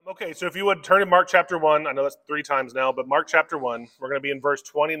Okay, so if you would turn to Mark chapter 1, I know that's 3 times now, but Mark chapter 1, we're going to be in verse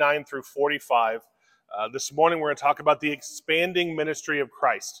 29 through 45. This morning we're going to talk about the expanding ministry of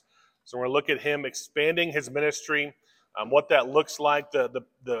Christ. So we're going to look at him expanding his ministry, what that looks like, the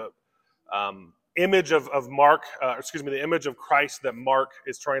image of Mark, the image of Christ that Mark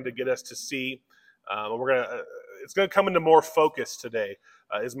is trying to get us to see. It's going to come into more focus today,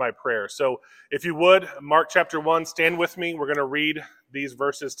 is my prayer. So if you would, Mark chapter 1, stand with me. We're going to read these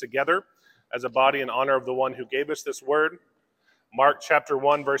verses together as a body in honor of the one who gave us this word. Mark chapter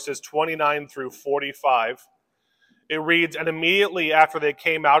 1, verses 29 through 45. It reads, "And immediately after they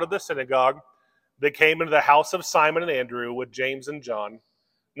came out of the synagogue, they came into the house of Simon and Andrew with James and John.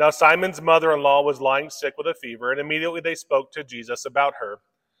 Now Simon's mother-in-law was lying sick with a fever, and immediately they spoke to Jesus about her.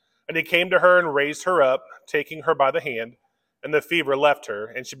 And he came to her and raised her up, taking her by the hand, and the fever left her,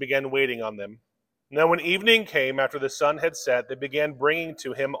 and she began waiting on them. Now when evening came, after the sun had set, they began bringing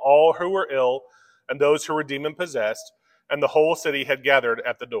to him all who were ill and those who were demon-possessed, and the whole city had gathered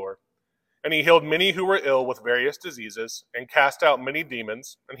at the door. And he healed many who were ill with various diseases, and cast out many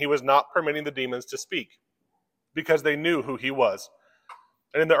demons, and he was not permitting the demons to speak, because they knew who he was.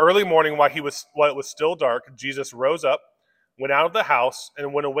 And in the early morning, while it was still dark, Jesus rose up, went out of the house,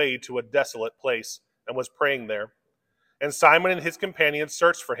 and went away to a desolate place, and was praying there. And Simon and his companions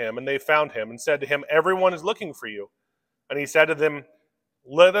searched for him, and they found him, and said to him, 'Everyone is looking for you.' And he said to them,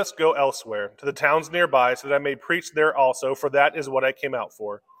 'Let us go elsewhere, to the towns nearby, so that I may preach there also, for that is what I came out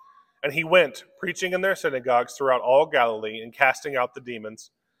for.' And he went, preaching in their synagogues throughout all Galilee, and casting out the demons.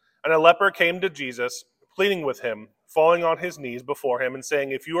 And a leper came to Jesus, pleading with him, falling on his knees before him, and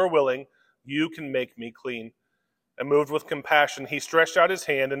saying, 'If you are willing, you can make me clean.' And moved with compassion, he stretched out his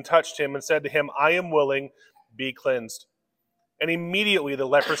hand and touched him, and said to him, 'I am willing, be cleansed.' And immediately the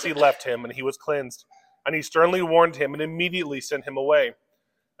leprosy left him, and he was cleansed. And he sternly warned him, and immediately sent him away.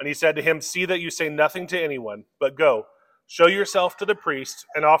 And he said to him, 'See that you say nothing to anyone, but go, show yourself to the priest,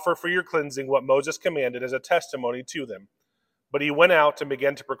 and offer for your cleansing what Moses commanded as a testimony to them.' But he went out and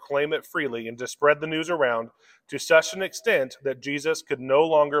began to proclaim it freely, and to spread the news around to such an extent that Jesus could no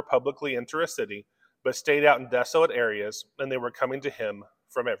longer publicly enter a city, but stayed out in desolate areas, and they were coming to him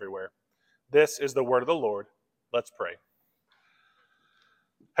from everywhere." This is the word of the Lord. Let's pray.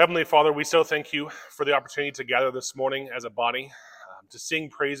 Heavenly Father, we so thank you for the opportunity to gather this morning as a body, to sing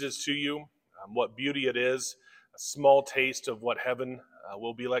praises to you. What beauty it is, a small taste of what heaven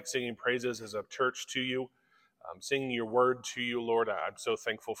will be like, singing praises as a church to you, singing your word to you, Lord. I'm so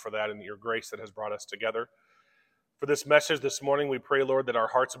thankful for that and your grace that has brought us together. For this message this morning, we pray, Lord, that our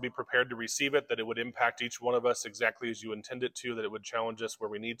hearts would be prepared to receive it, that it would impact each one of us exactly as you intend it to, that it would challenge us where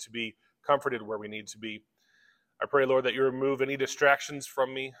we need to be, comforted where we need to be. I pray, Lord, that you remove any distractions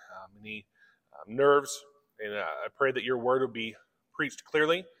from me, any nerves, and I pray that your word would be preached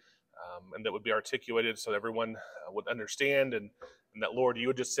clearly and that would be articulated so that everyone would understand, and that, Lord, you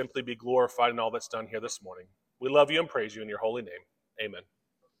would just simply be glorified in all that's done here this morning. We love you and praise you in your holy name. Amen.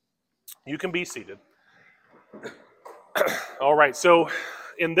 You can be seated. All right, so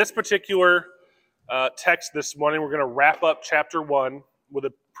in this particular text this morning, we're going to wrap up chapter 1 with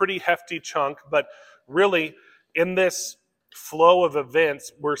a pretty hefty chunk, but really, in this flow of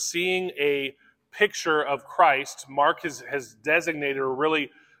events, we're seeing a picture of Christ. Mark has designated or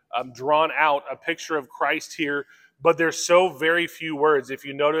really drawn out a picture of Christ here, but there's so very few words. If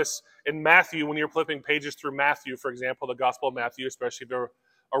you notice in Matthew, when you're flipping pages through Matthew, for example, the Gospel of Matthew, especially if you're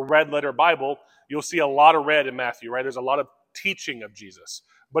a red letter Bible, you'll see a lot of red in Matthew, right? There's a lot of teaching of Jesus.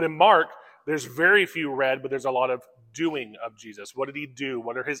 But in Mark, there's very few red, but there's a lot of doing of Jesus. What did he do?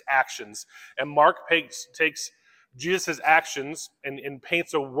 What are his actions? And Mark takes Jesus' actions and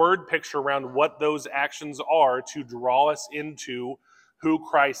paints a word picture around what those actions are to draw us into who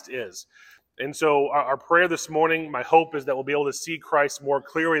Christ is. And so our prayer this morning, my hope is that we'll be able to see Christ more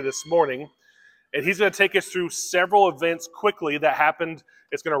clearly this morning. And he's going to take us through several events quickly that happened.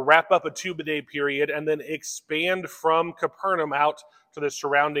 It's going to wrap up a 2-day period and then expand from Capernaum out to the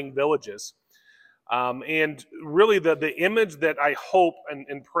surrounding villages. And really the image that I hope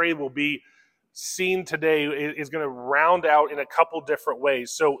and pray will be seen today is going to round out in a couple different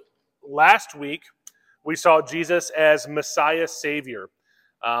ways. So last week, we saw Jesus as Messiah Savior.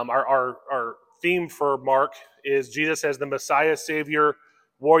 Our theme for Mark is Jesus as the Messiah Savior,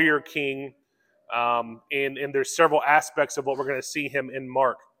 Warrior King, and there's several aspects of what we're going to see him in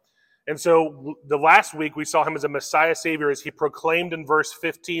Mark. And so the last week we saw him as a Messiah Savior as he proclaimed in verse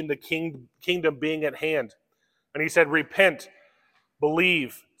 15 the kingdom being at hand. And he said, repent,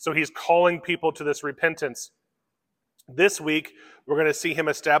 believe. So he's calling people to this repentance. This week, we're going to see him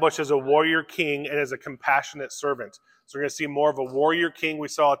established as a warrior king and as a compassionate servant. So we're going to see more of a warrior king. We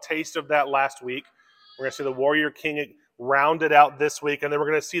saw a taste of that last week. We're going to see the warrior king rounded out this week, and then we're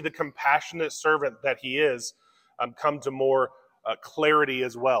going to see the compassionate servant that he is come to more clarity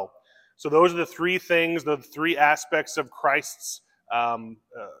as well. So those are the three things, the three aspects of Christ's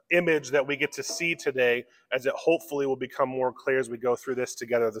image that we get to see today, as it hopefully will become more clear as we go through this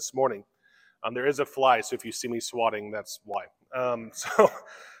together this morning. There is a fly, so if you see me swatting, that's why.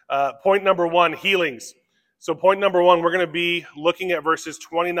 Point number one, healings. So point number one, we're going to be looking at verses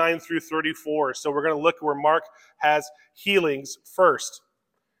 29 through 34. So we're going to look where Mark has healings first.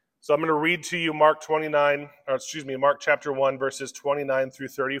 So I'm going to read to you Mark chapter 1, verses 29 through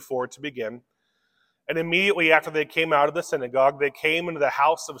 34 to begin. And immediately after they came out of the synagogue, they came into the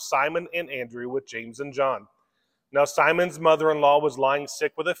house of Simon and Andrew with James and John. Now Simon's mother-in-law was lying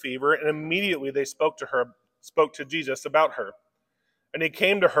sick with a fever, and immediately they spoke to Jesus about her. And he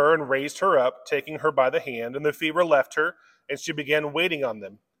came to her and raised her up, taking her by the hand, and the fever left her, and she began waiting on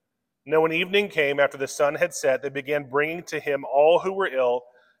them. Now when evening came, after the sun had set, they began bringing to him all who were ill,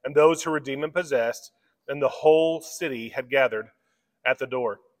 and those who were demon-possessed, and the whole city had gathered at the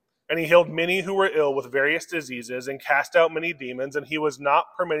door. And he healed many who were ill with various diseases, and cast out many demons, and he was not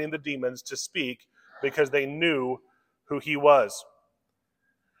permitting the demons to speak, because they knew who he was.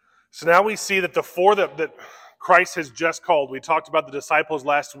 So now we see that the four that Christ has just called, we talked about the disciples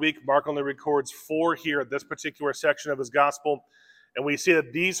last week. Mark only records 4 here at this particular section of his gospel. And we see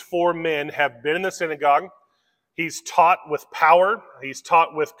that these 4 men have been in the synagogue. He's taught with power. He's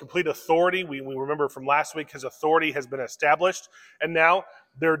taught with complete authority. We remember from last week his authority has been established. And now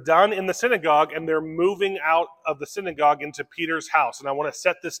they're done in the synagogue, and they're moving out of the synagogue into Peter's house. And I want to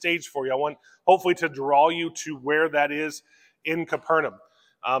set the stage for you. I want hopefully to draw you to where that is in Capernaum.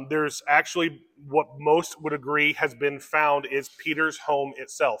 There's actually, what most would agree has been found is Peter's home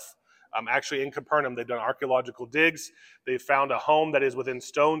itself. Actually in Capernaum, they've done archaeological digs. They found a home that is within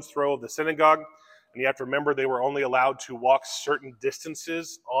stone's throw of the synagogue. And you have to remember they were only allowed to walk certain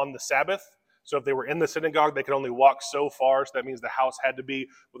distances on the Sabbath. So if they were in the synagogue, they could only walk so far. So that means the house had to be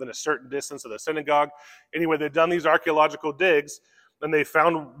within a certain distance of the synagogue. Anyway, they've done these archaeological digs, and they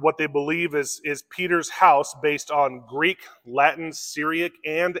found what they believe is Peter's house based on Greek, Latin, Syriac,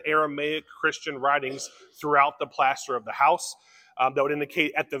 and Aramaic Christian writings throughout the plaster of the house. That would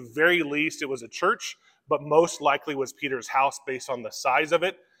indicate at the very least it was a church, but most likely was Peter's house based on the size of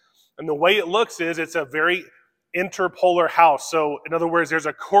it. And the way it looks is it's a very interpolar house. So in other words, there's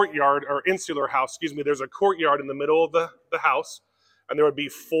a courtyard, or insular house, there's a courtyard in the middle of the house, and there would be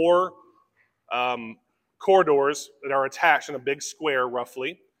 4 corridors that are attached in a big square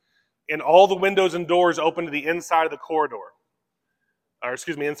roughly, and all the windows and doors open to the inside of the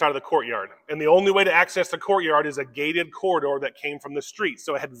inside of the courtyard. And the only way to access the courtyard is a gated corridor that came from the street.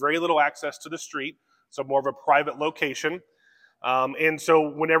 So it had very little access to the street, so more of a private location. And so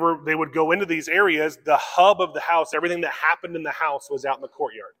whenever they would go into these areas, the hub of the house, everything that happened in the house was out in the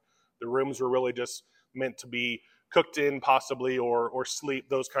courtyard. The rooms were really just meant to be cooked in possibly or sleep,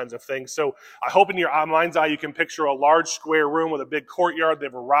 those kinds of things. So I hope in your mind's eye you can picture a large square room with a big courtyard.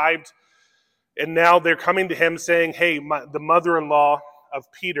 They've arrived, and now they're coming to him saying, hey, the mother-in-law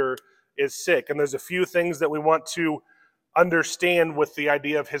of Peter is sick. And there's a few things that we want to understand with the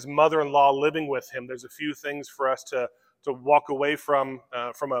idea of his mother-in-law living with him. There's a few things for us to walk away from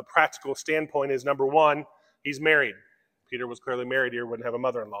a practical standpoint. Is number one, he's married. Peter was clearly married here, wouldn't have a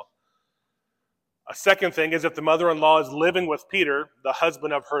mother-in-law. A second thing is if the mother-in-law is living with Peter, the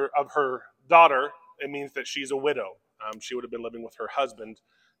husband of her daughter, it means that she's a widow. She would have been living with her husband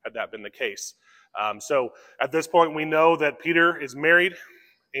had that been the case. So at this point, we know that Peter is married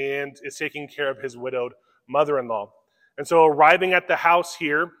and is taking care of his widowed mother-in-law. And so arriving at the house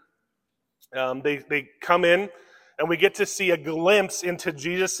here, they come in, and we get to see a glimpse into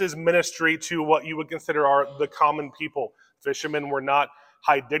Jesus' ministry to what you would consider are the common people. Fishermen were not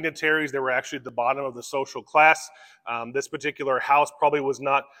high dignitaries. They were actually at the bottom of the social class. This particular house probably was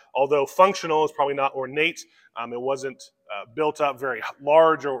not, although functional, is probably not ornate. It wasn't built up very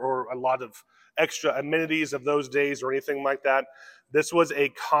large or a lot of extra amenities of those days or anything like that. This was a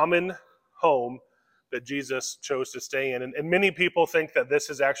common home that Jesus chose to stay in. And many people think that this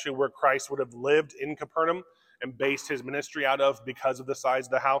is actually where Christ would have lived in Capernaum and based his ministry out of because of the size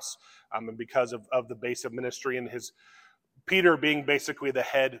of the house and because of the base of ministry and his Peter being basically the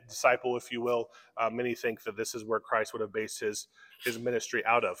head disciple, if you will. Many think that this is where Christ would have based his ministry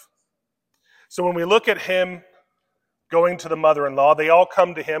out of. So when we look at him going to the mother-in-law, they all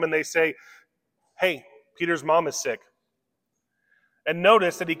come to him and they say, hey, Peter's mom is sick. And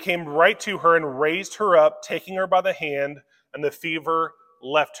notice that he came right to her and raised her up, taking her by the hand, and the fever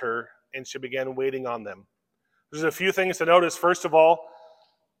left her, and she began waiting on them. There's a few things to notice. First of all,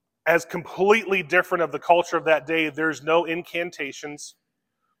 as completely different of the culture of that day, there's no incantations,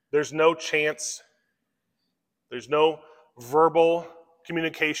 there's no chants, there's no verbal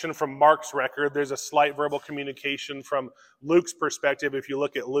communication from Mark's record. There's a slight verbal communication from Luke's perspective. If you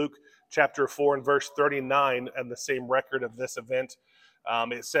look at Luke chapter 4 and verse 39 and the same record of this event,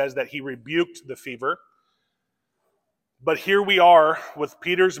 it says that he rebuked the fever. But here we are with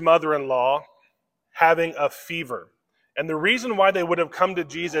Peter's mother-in-law having a fever. And the reason why they would have come to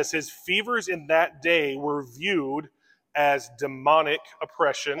Jesus is fevers in that day were viewed as demonic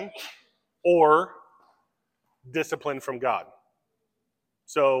oppression or discipline from God.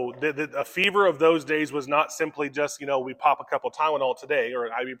 So a fever of those days was not simply just, we pop a couple Tylenol today or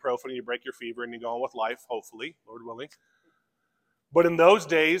an ibuprofen and you break your fever and you go on with life, hopefully, Lord willing. But in those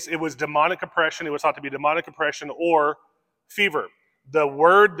days, it was demonic oppression. It was thought to be demonic oppression or fever. The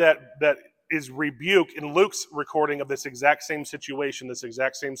word that is rebuke in Luke's recording of this exact same situation, this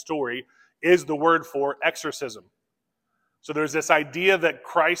exact same story, is the word for exorcism. So there's this idea that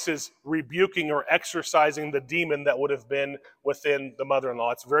Christ is rebuking or exorcising the demon that would have been within the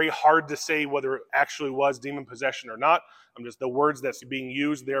mother-in-law. It's very hard to say whether it actually was demon possession or not. Just the words that's being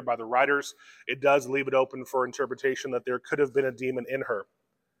used there by the writers, it does leave it open for interpretation that there could have been a demon in her.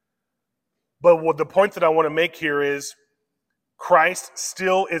 But the point that I want to make here is Christ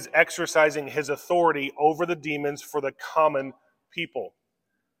still is exercising his authority over the demons for the common people.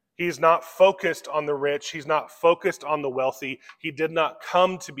 He's not focused on the rich. He's not focused on the wealthy. He did not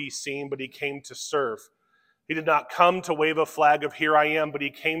come to be seen, but he came to serve. He did not come to wave a flag of here I am, but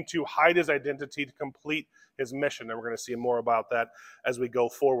he came to hide his identity to complete his mission. And we're going to see more about that as we go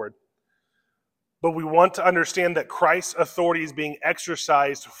forward. But we want to understand that Christ's authority is being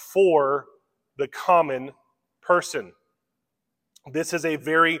exercised for the common person. This is a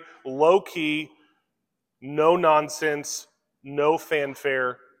very low-key, no-nonsense, no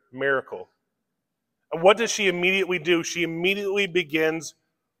fanfare miracle. And what does she immediately do? She immediately begins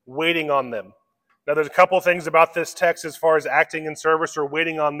waiting on them. Now, there's a couple of things about this text as far as acting in service or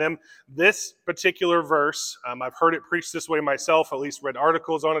waiting on them. This particular verse, I've heard it preached this way myself, at least read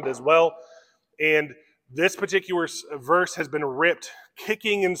articles on it as well. And this particular verse has been ripped,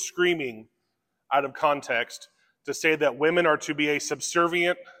 kicking and screaming out of context to say that women are to be a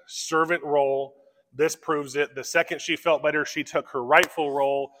subservient servant role. This proves it. The second she felt better, she took her rightful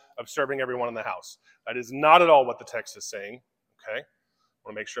role of serving everyone in the house. That is not at all what the text is saying. Okay? I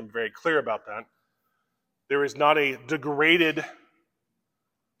want to make sure I'm very clear about that. There is not a degraded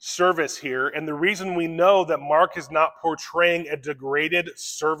service here. And the reason we know that Mark is not portraying a degraded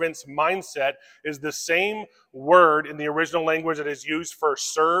servant's mindset is the same word in the original language that is used for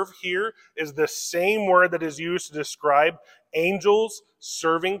serve here is the same word that is used to describe angels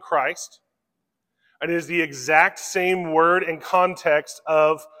serving Christ. And it is the exact same word and context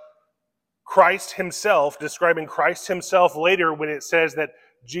of Christ himself, describing Christ himself later when it says that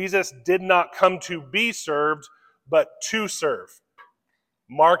Jesus did not come to be served, but to serve.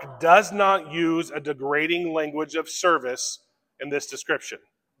 Mark does not use a degrading language of service in this description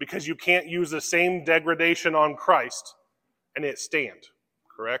because you can't use the same degradation on Christ and it stand,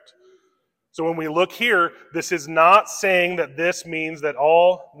 correct? So when we look here, this is not saying that this means that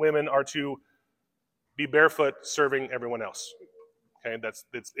all women are to be barefoot serving everyone else. Okay,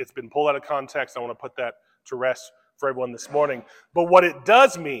 it's been pulled out of context. I want to put that to rest for everyone this morning. But what it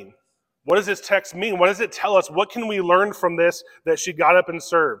does mean, what does this text mean? What does it tell us? What can we learn from this that she got up and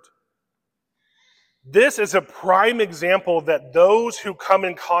served? This is a prime example that those who come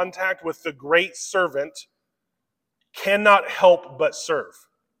in contact with the great servant cannot help but serve.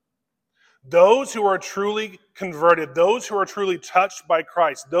 Those who are truly converted, those who are truly touched by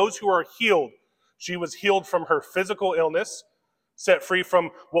Christ, those who are healed. She was healed from her physical illness, set free from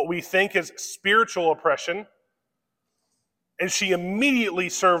what we think is spiritual oppression, and she immediately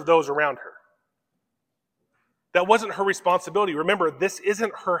served those around her. That wasn't her responsibility. Remember, this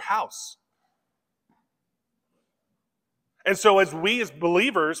isn't her house. And so as we as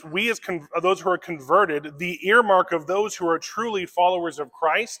believers, we as those who are converted, the earmark of those who are truly followers of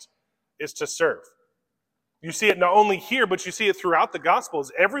Christ is to serve. You see it not only here, but you see it throughout the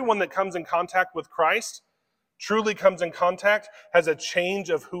Gospels. Everyone that comes in contact with Christ, truly comes in contact, has a change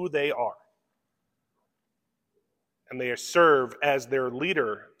of who they are. And they serve as their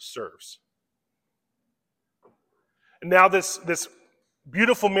leader serves. And now this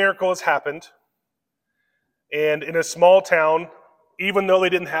beautiful miracle has happened. And in a small town, even though they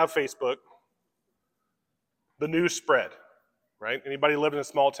didn't have Facebook, the news spread. right? Anybody lived in a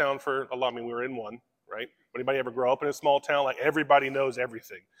small town for a lot? I mean, we were in one, right? Anybody ever grow up in a small town? Like, everybody knows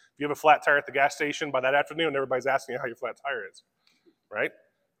everything. If you have a flat tire at the gas station, by that afternoon, everybody's asking you how your flat tire is, right?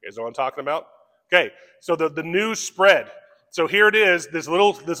 You guys know what I'm talking about? Okay, so the news spread. So here it is, this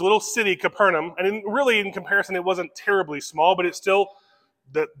little city, Capernaum, and really in comparison, it wasn't terribly small, but it's still,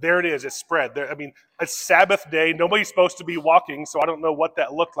 there it is, it's spread. I mean, it's Sabbath day, nobody's supposed to be walking, so I don't know what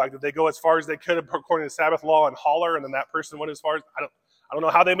that looked like. Did they go as far as they could according to Sabbath law and holler, and then that person went as far as, I don't know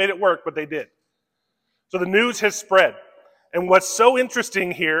how they made it work, but they did. So the news has spread. And what's so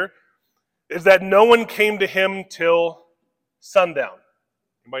interesting here is that no one came to him till sundown.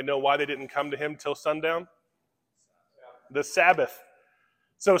 Anybody know why they didn't come to him till sundown? The Sabbath.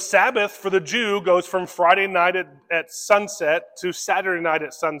 So Sabbath for the Jew goes from Friday night at sunset to Saturday night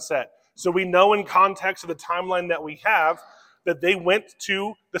at sunset. So we know in context of the timeline that we have that they went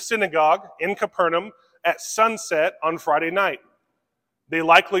to the synagogue in Capernaum at sunset on Friday night. They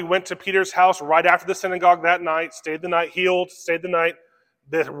likely went to Peter's house right after the synagogue that night, stayed the night, healed, stayed the night.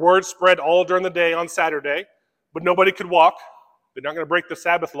 The word spread all during the day on Saturday, but nobody could walk. They're not going to break the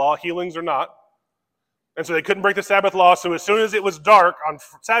Sabbath law, healings or not. And so they couldn't break the Sabbath law, so as soon as it was dark on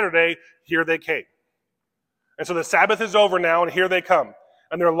Saturday, here they came. And so the Sabbath is over now, and here they come.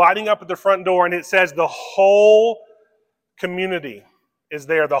 And they're lining up at the front door, and it says the whole community is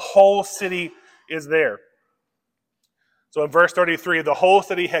there. The whole city is there. So in verse 33, the whole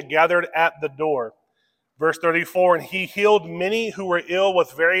city had gathered at the door. Verse 34, and he healed many who were ill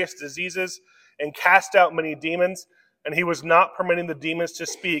with various diseases and cast out many demons, and he was not permitting the demons to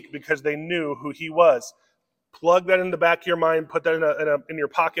speak because they knew who he was. Plug that in the back of your mind, put that in your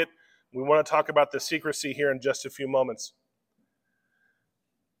pocket. We want to talk about the secrecy here in just a few moments.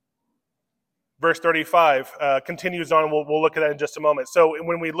 Verse 35 continues on. We'll look at that in just a moment. So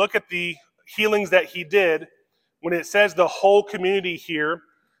when we look at the healings that he did, when it says the whole community here,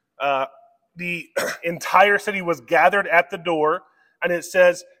 the entire city was gathered at the door, and it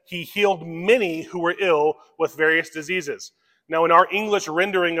says he healed many who were ill with various diseases. Now, in our English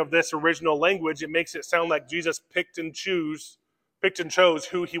rendering of this original language, it makes it sound like Jesus picked and chose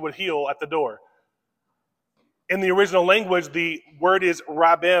who he would heal at the door. In the original language, the word is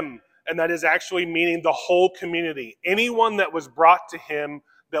rabbim, and that is actually meaning the whole community. Anyone that was brought to him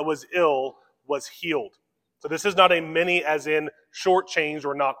that was ill was healed. So this is not a many as in shortchanged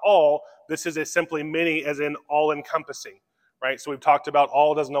or not all. This is a simply many as in all-encompassing, right? So we've talked about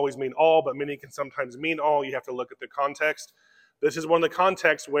all doesn't always mean all, but many can sometimes mean all. You have to look at the context. This is one of the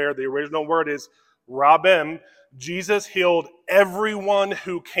contexts where the original word is rabbim. Jesus healed everyone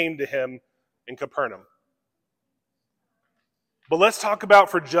who came to him in Capernaum. But let's talk about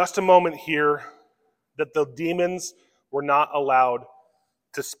for just a moment here that the demons were not allowed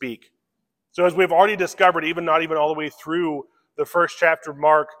to speak. So as we've already discovered, not even all the way through the first chapter of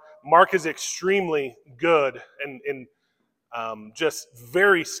Mark is extremely good and just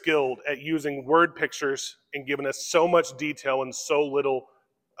very skilled at using word pictures and giving us so much detail and so little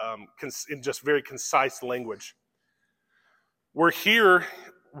in just very concise language. We're here,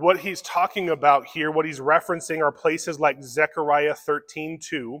 what he's talking about here, what he's referencing are places like Zechariah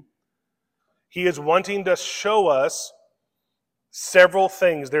 13:2. He is wanting to show us several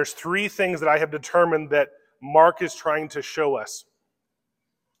things. There's three things that I have determined that Mark is trying to show us.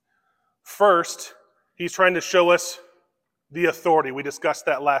 First, he's trying to show us the authority. We discussed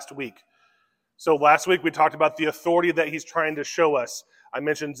that last week. So last week we talked about the authority that he's trying to show us. I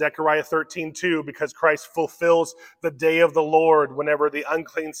mentioned Zechariah 13:2 because Christ fulfills the day of the Lord whenever the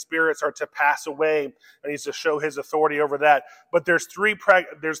unclean spirits are to pass away, and he's to show his authority over that. But there's three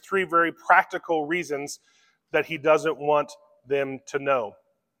very practical reasons that he doesn't want them to know.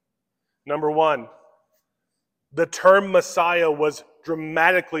 Number one, the term Messiah was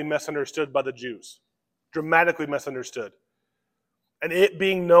dramatically misunderstood by the Jews. Dramatically misunderstood. And it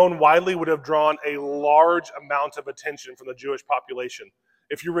being known widely would have drawn a large amount of attention from the Jewish population.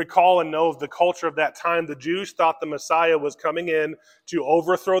 If you recall and know of the culture of that time, the Jews thought the Messiah was coming in to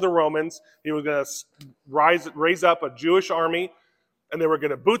overthrow the Romans. He was going to raise up a Jewish army, and they were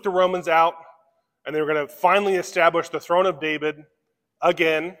going to boot the Romans out, and they were going to finally establish the throne of David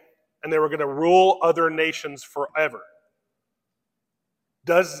again, and they were going to rule other nations forever.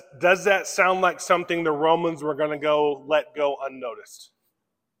 Does that sound like something the Romans were going to let go unnoticed?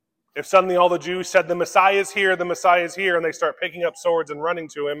 If suddenly all the Jews said, the Messiah is here, and they start picking up swords and running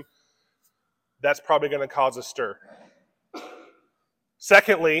to him, that's probably going to cause a stir.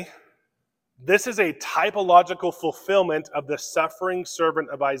 Secondly, this is a typological fulfillment of the suffering servant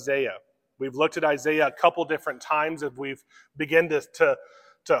of Isaiah. We've looked at Isaiah a couple different times as we've begun to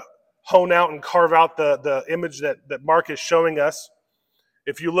hone out and carve out the image that Mark is showing us.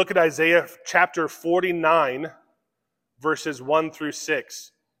 If you look at Isaiah chapter 49, verses 1 through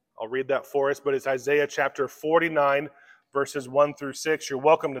 6, I'll read that for us, but it's Isaiah chapter 49, verses 1 through 6. You're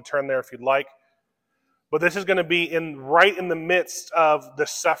welcome to turn there if you'd like. But this is going to be right in the midst of the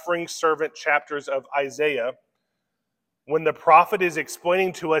suffering servant chapters of Isaiah, when the prophet is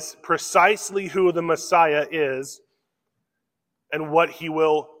explaining to us precisely who the Messiah is and what he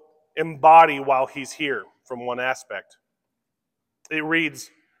will embody while he's here from one aspect. It reads,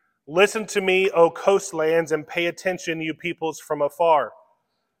 "Listen to me, O coastlands, and pay attention, you peoples from afar.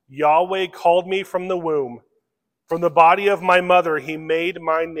 Yahweh called me from the womb. From the body of my mother, he made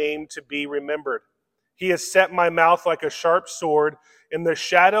my name to be remembered. He has set my mouth like a sharp sword. In the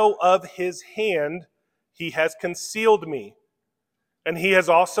shadow of his hand, he has concealed me. And he has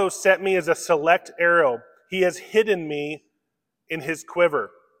also set me as a select arrow. He has hidden me in his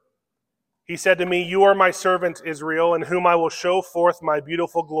quiver. He said to me, you are my servant, Israel, in whom I will show forth my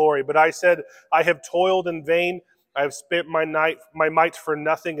beautiful glory. But I said, I have toiled in vain. I have spent my might for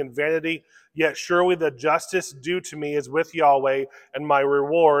nothing in vanity. Yet surely the justice due to me is with Yahweh, and my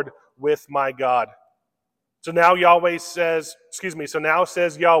reward with my God. So now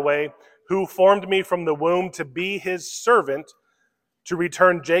says Yahweh, who formed me from the womb to be his servant, to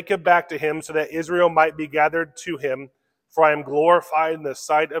return Jacob back to him, so that Israel might be gathered to him. For I am glorified in the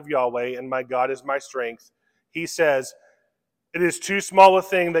sight of Yahweh, and my God is my strength. He says, it is too small a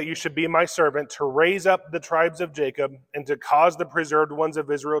thing that you should be my servant, to raise up the tribes of Jacob, and to cause the preserved ones of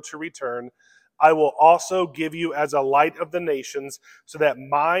Israel to return. I will also give you as a light of the nations, so that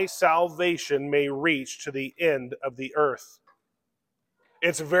my salvation may reach to the end of the earth.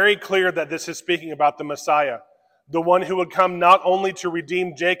 It's very clear that this is speaking about the Messiah, the one who would come not only to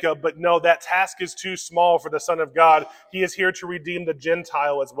redeem Jacob, but no, that task is too small for the Son of God. He is here to redeem the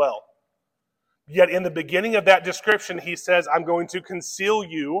Gentile as well. Yet in the beginning of that description, he says, I'm going to conceal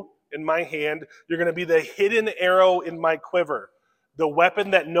you in my hand. You're going to be the hidden arrow in my quiver, the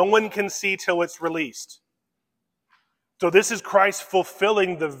weapon that no one can see till it's released. So this is Christ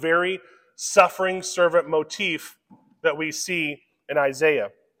fulfilling the very suffering servant motif that we see in Isaiah.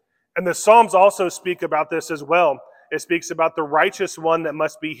 And the Psalms also speak about this as well. It speaks about the righteous one that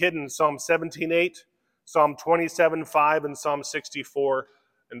must be hidden. Psalm 17:8, Psalm 27:5, and Psalm 64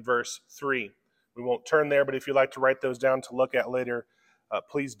 and verse 3. We won't turn there, but if you'd like to write those down to look at later,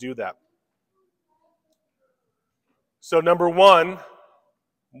 please do that. So number one,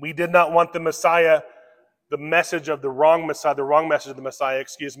 we did not want the Messiah, the message of the wrong message of the Messiah,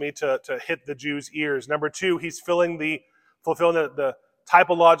 to hit the Jews' ears. Number two, he's fulfilling the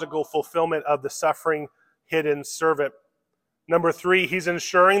typological fulfillment of the suffering hidden servant. Number three, he's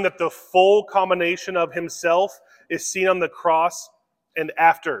ensuring that the full combination of himself is seen on the cross and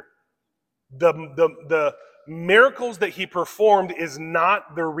after. The miracles that he performed is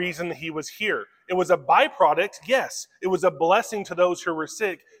not the reason he was here. It was a byproduct, yes. It was a blessing to those who were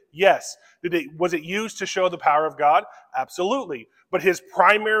sick, yes. Was it used to show the power of God? Absolutely. But his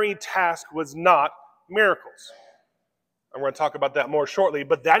primary task was not miracles. I'm going to talk about that more shortly,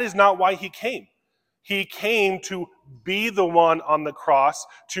 but that is not why he came. He came to be the one on the cross,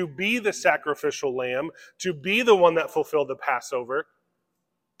 to be the sacrificial lamb, to be the one that fulfilled the Passover,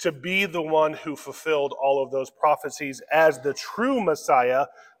 to be the one who fulfilled all of those prophecies as the true Messiah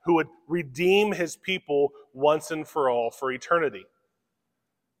who would redeem his people once and for all for eternity.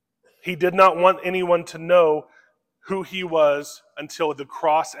 He did not want anyone to know who he was until the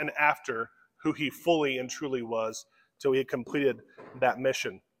cross and after who he fully and truly was, till he had completed that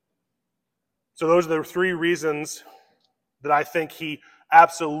mission. So those are the three reasons that I think he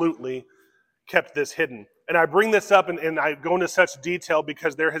absolutely kept this hidden. And I bring this up and I go into such detail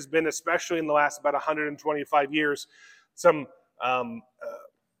because there has been, especially in the last about 125 years, some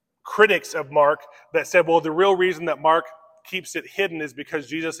critics of Mark that said, well, the real reason that Mark keeps it hidden is because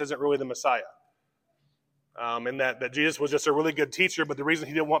Jesus isn't really the Messiah. And that Jesus was just a really good teacher, but the reason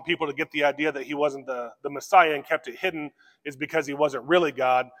he didn't want people to get the idea that he wasn't the Messiah and kept it hidden is because he wasn't really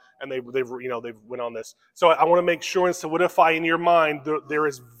God, and they've went on this. So I want to make sure and solidify in your mind there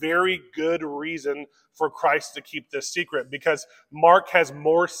is very good reason for Christ to keep this secret, because Mark has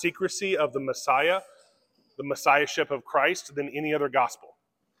more secrecy of the Messiah, the Messiahship of Christ, than any other gospel.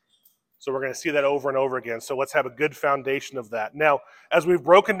 So we're going to see that over and over again. So let's have a good foundation of that. Now, as we've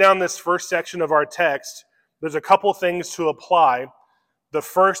broken down this first section of our text, there's a couple things to apply. The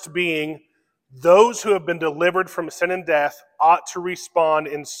first being, those who have been delivered from sin and death ought to respond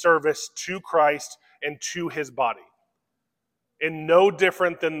in service to Christ and to his body. And no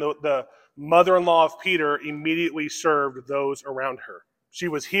different than the mother-in-law of Peter immediately served those around her. She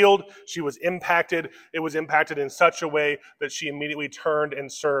was healed. She was impacted. It was impacted in such a way that she immediately turned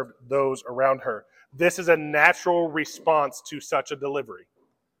and served those around her. This is a natural response to such a delivery.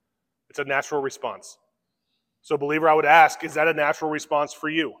 It's a natural response. So, believer, I would ask, is that a natural response for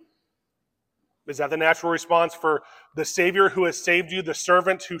you? Is that the natural response for the Savior who has saved you, the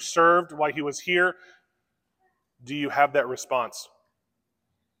servant who served while he was here? Do you have that response?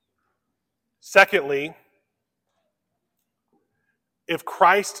 Secondly, if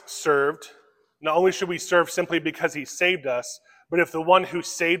Christ served, not only should we serve simply because he saved us, but if the one who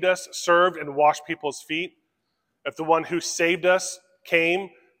saved us served and washed people's feet, if the one who saved us came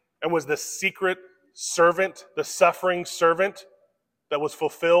and was the secret servant, the suffering servant that was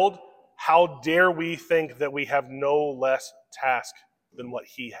fulfilled, how dare we think that we have no less task than what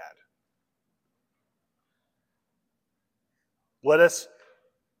he had? Let us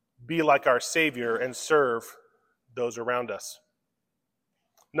be like our Savior and serve those around us.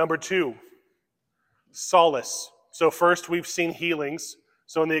 Number 2, solace. So first we've seen healings.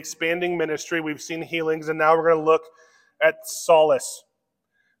 So in the expanding ministry, we've seen healings, and now we're going to look at solace.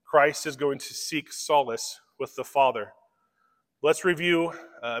 Christ is going to seek solace with the Father. Let's review,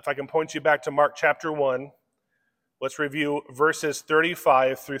 if I can point you back to Mark chapter 1, let's review verses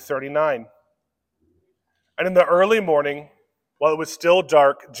 35 through 39. And in the early morning, while it was still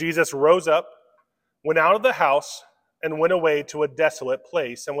dark, Jesus rose up, went out of the house, and went away to a desolate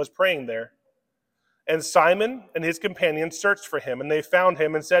place and was praying there. And Simon and his companions searched for him, and they found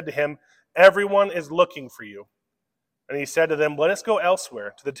him and said to him, "Everyone is looking for you." And he said to them, "Let us go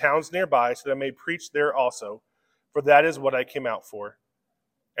elsewhere, to the towns nearby, so that I may preach there also, for that is what I came out for."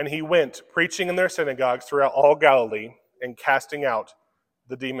 And he went, preaching in their synagogues throughout all Galilee, and casting out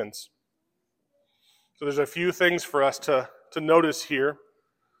the demons. So there's a few things for us to notice here.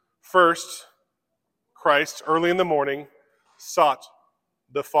 First, Christ, early in the morning, sought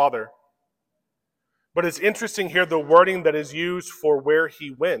the Father. But it's interesting here, the wording that is used for where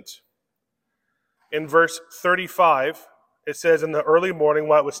he went. In verse 35, it says, "In the early morning,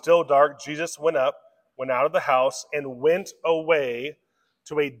 while it was still dark, Jesus went up, went out of the house, and went away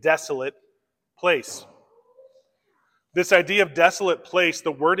to a desolate place." This idea of desolate place,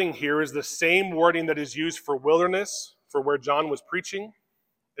 the wording here is the same wording that is used for wilderness, for where John was preaching.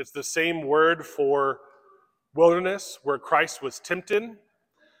 It's the same word for wilderness, where Christ was tempted.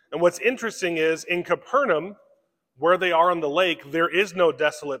 And what's interesting is, in Capernaum, where they are on the lake, there is no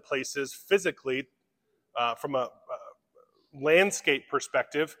desolate places physically from a landscape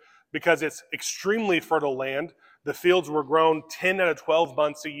perspective, because it's extremely fertile land. The fields were grown 10 out of 12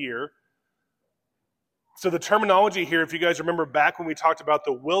 months a year. So the terminology here, if you guys remember back when we talked about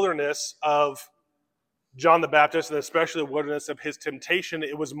the wilderness of John the Baptist, and especially the wilderness of his temptation,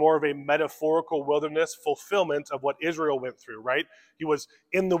 it was more of a metaphorical wilderness fulfillment of what Israel went through, right? He was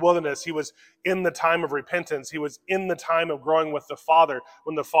in the wilderness. He was in the time of repentance. He was in the time of growing with the Father,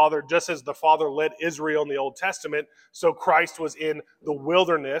 when the Father, just as the Father led Israel in the Old Testament, so Christ was in the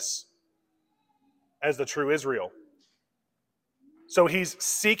wilderness as the true Israel. So he's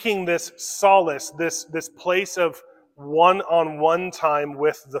seeking this solace, this place of one-on-one time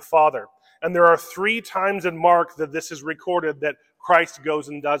with the Father. And there are 3 times in Mark that this is recorded that Christ goes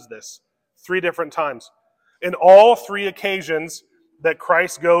and does this. 3 different times. In all 3 occasions that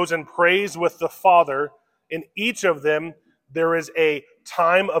Christ goes and prays with the Father, in each of them, there is a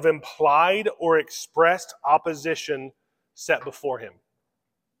time of implied or expressed opposition set before him.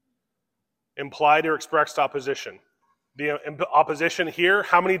 Implied or expressed opposition. The opposition here,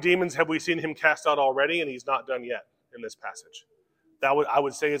 how many demons have we seen him cast out already, and he's not done yet in this passage? That I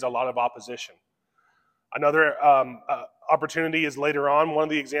would say is a lot of opposition. Another opportunity is later on. One of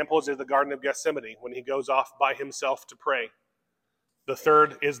the examples is the Garden of Gethsemane, when he goes off by himself to pray. The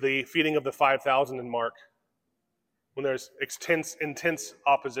third is the feeding of the 5,000 in Mark, when there's intense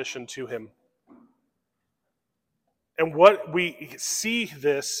opposition to him. And what we see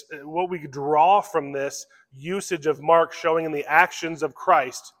this, what we draw from this usage of Mark showing in the actions of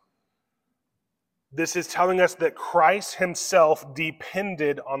Christ, this is telling us that Christ himself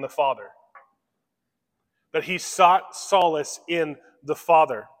depended on the Father. That he sought solace in the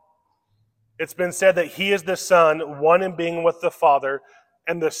Father. It's been said that he is the Son, one in being with the Father,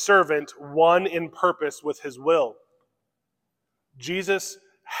 and the servant, one in purpose with his will. Jesus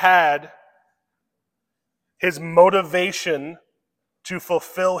had his motivation to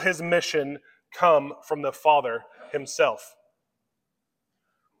fulfill his mission come from the Father himself.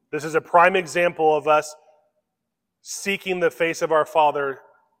 This is a prime example of us seeking the face of our Father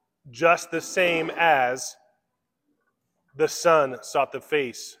just the same as the Son sought the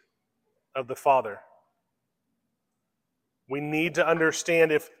face of the Father. We need to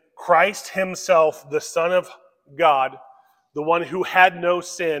understand if Christ himself, the Son of God, the one who had no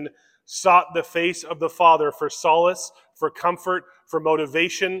sin, sought the face of the Father for solace, for comfort, for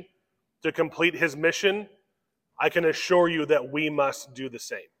motivation to complete his mission, I can assure you that we must do the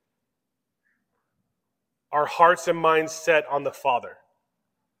same. Our hearts and minds set on the Father,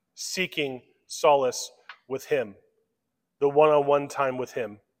 seeking solace with him, the one-on-one time with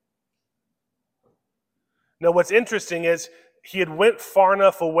him. Now, what's interesting is he had went far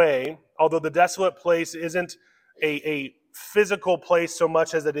enough away, although the desolate place isn't a physical place so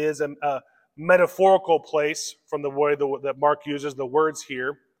much as it is a metaphorical place from the way that Mark uses the words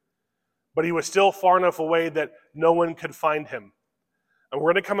here, but he was still far enough away that no one could find him. And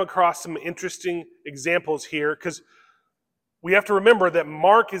we're going to come across some interesting examples here because we have to remember that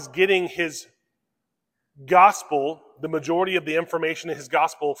Mark is getting his gospel, the majority of the information in his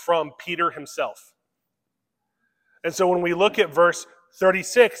gospel, from Peter himself. And so when we look at verse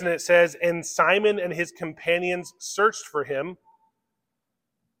 36 and it says, "And Simon and his companions searched for him,"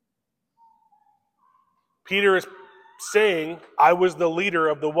 Peter is saying, I was the leader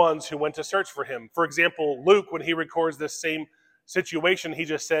of the ones who went to search for him. For example, Luke, when he records this same situation, he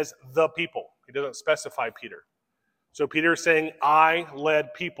just says, the people. He doesn't specify Peter. So Peter is saying, I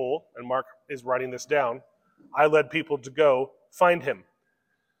led people, and Mark is writing this down, I led people to go find him.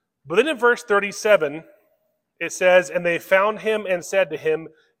 But then in verse 37, it says, "And they found him and said to him,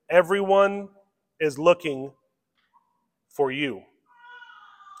 everyone is looking for you."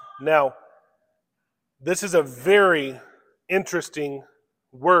 Now, this is a very interesting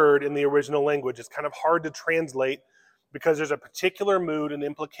word in the original language. It's kind of hard to translate because there's a particular mood and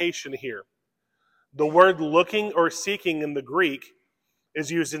implication here. The word looking or seeking in the Greek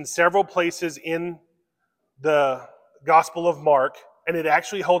is used in several places in the Gospel of Mark, and it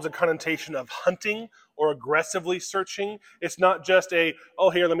actually holds a connotation of hunting or aggressively searching. It's not just oh,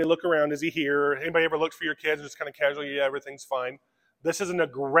 here, let me look around. Is he here? Anybody ever looked for your kids? Just kind of casually, yeah, everything's fine. This is an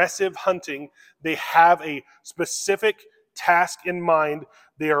aggressive hunting. They have a specific task in mind.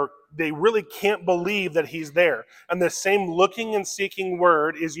 They really can't believe that he's there. And the same looking and seeking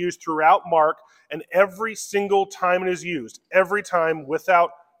word is used throughout Mark, and every single time it is used, every time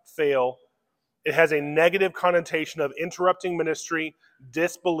without fail, it has a negative connotation of interrupting ministry,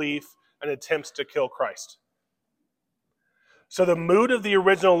 disbelief, and attempts to kill Christ. So the mood of the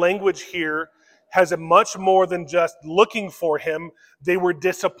original language here has a much more than just looking for him. They were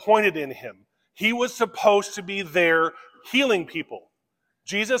disappointed in him. He was supposed to be there healing people.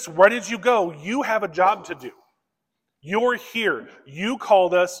 Jesus, where did you go? You have a job to do. You're here. You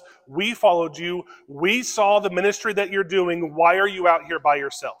called us. We followed you. We saw the ministry that you're doing. Why are you out here by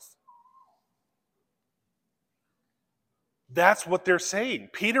yourself? That's what they're saying.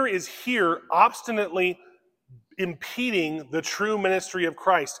 Peter is here obstinately impeding the true ministry of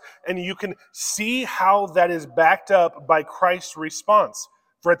Christ. And you can see how that is backed up by Christ's response.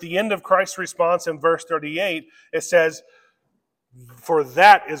 For at the end of Christ's response in verse 38, it says, "For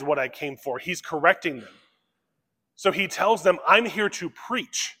that is what I came for." He's correcting them. So he tells them, I'm here to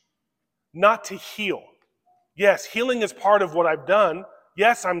preach, not to heal. Yes, healing is part of what I've done.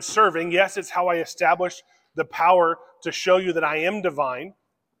 Yes, I'm serving. Yes, it's how I establish the power to show you that I am divine.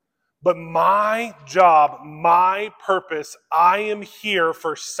 But my job, my purpose, I am here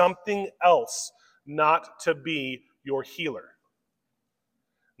for something else, not to be your healer.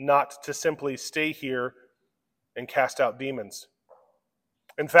 Not to simply stay here and cast out demons.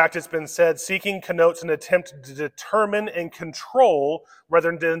 In fact, it's been said, seeking connotes an attempt to determine and control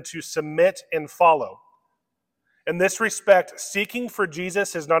rather than to submit and follow. In this respect, seeking for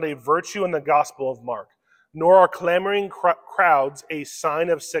Jesus is not a virtue in the Gospel of Mark, nor are clamoring crowds a sign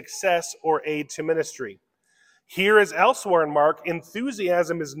of success or aid to ministry. Here as elsewhere in Mark,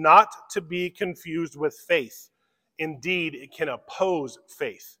 enthusiasm is not to be confused with faith. Indeed, it can oppose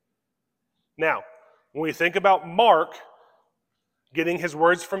faith. Now, when we think about Mark getting his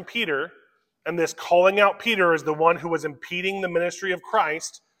words from Peter, and this calling out Peter as the one who was impeding the ministry of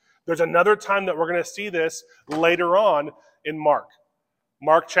Christ, there's another time that we're going to see this later on in Mark.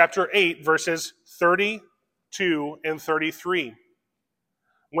 Mark chapter 8, verses 32 and 33.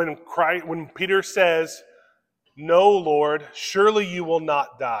 When Peter says, "No, Lord, surely you will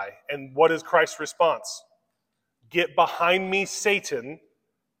not die." And what is Christ's response? "Get behind me, Satan,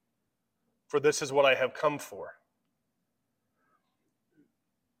 for this is what I have come for."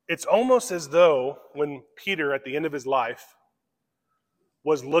 It's almost as though when Peter, at the end of his life,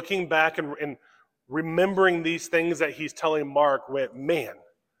 was looking back and remembering these things that he's telling Mark, went, man,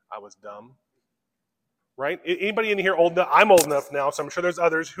 I was dumb. Right? Anybody in here old enough? I'm old enough now, so I'm sure there's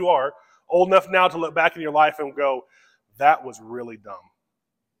others who are old enough now to look back in your life and go, That was really dumb.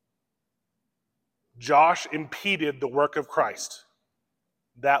 Josh impeded the work of Christ.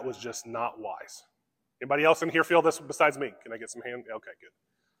 That was just not wise. Anybody else in here feel this besides me? Can I get some hand? Okay, good.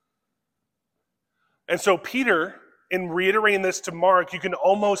 And so Peter, in reiterating this to Mark, you can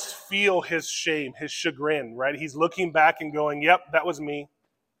almost feel his shame, his chagrin, right? He's looking back and going, yep, that was me.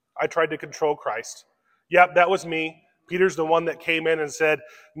 I tried to control Christ. Yep, that was me. Peter's the one that came in and said,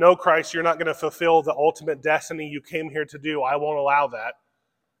 no, Christ, you're not going to fulfill the ultimate destiny you came here to do. I won't allow that.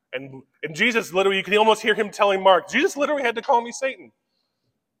 And Jesus literally, you can almost hear him telling Mark, Jesus literally had to call me Satan.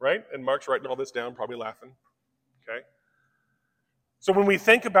 Right? And Mark's writing all this down, probably laughing. Okay? So when we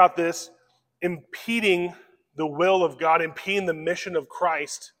think about this, impeding the will of God, impeding the mission of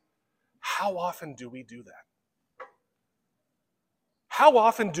Christ, how often do we do that? How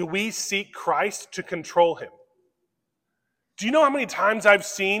often do we seek Christ to control him? Do you know how many times I've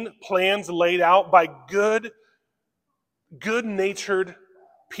seen plans laid out by good-natured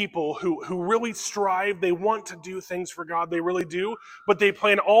people who really strive, they want to do things for God, they really do, but they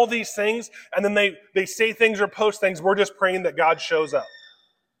plan all these things, and then they say things or post things, we're just praying that God shows up.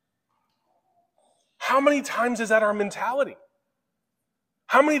 How many times is that our mentality?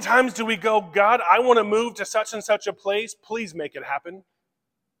 How many times do we go, God, I want to move to such and such a place, please make it happen?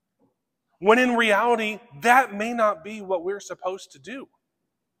 When in reality, that may not be what we're supposed to do.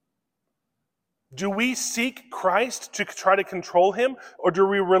 Do we seek Christ to try to control him, or do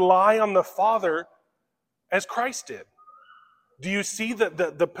we rely on the Father as Christ did? Do you see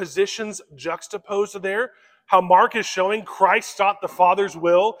the positions juxtaposed there? How Mark is showing Christ sought the Father's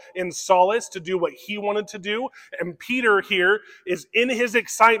will in solace to do what he wanted to do, and Peter here is in his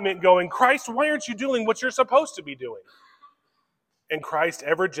excitement going, Christ, why aren't you doing what you're supposed to be doing? And Christ,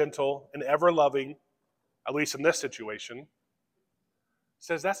 ever gentle and ever loving, at least in this situation,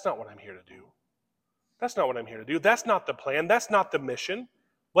 says, that's not what I'm here to do. That's not what I'm here to do. That's not the plan. That's not the mission.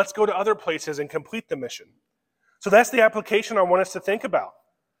 Let's go to other places and complete the mission. So that's the application I want us to think about.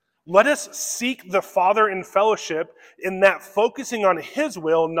 Let us seek the Father in fellowship, in that focusing on his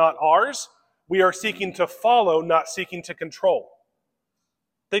will, not ours. We are seeking to follow, not seeking to control.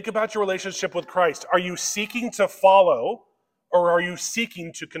 Think about your relationship with Christ. Are you seeking to follow, or are you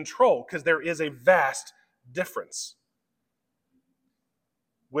seeking to control? Because there is a vast difference.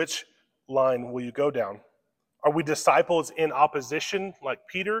 Which line will you go down? Are we disciples in opposition like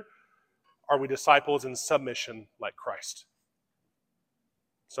Peter? Are we disciples in submission like Christ?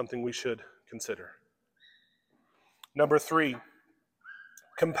 Something we should consider. Number 3,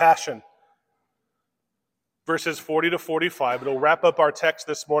 compassion. Verses 40 to 45. It'll wrap up our text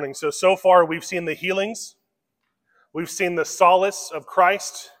this morning. So far we've seen the healings. We've seen the solace of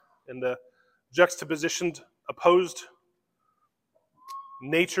Christ and the juxtapositioned, opposed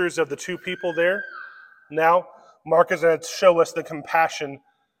natures of the two people there. Now, Mark is going to show us the compassion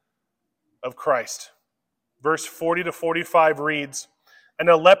of Christ. Verse 40 to 45 reads, and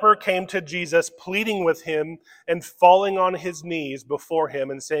a leper came to Jesus, pleading with him and falling on his knees before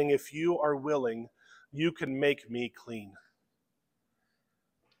him and saying, if you are willing, you can make me clean.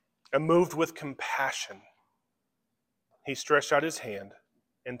 And moved with compassion, he stretched out his hand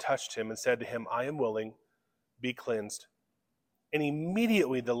and touched him and said to him, I am willing, be cleansed. And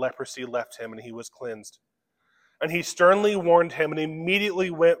immediately the leprosy left him and he was cleansed. And he sternly warned him and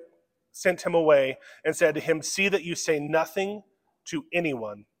immediately sent him away and said to him, see that you say nothing to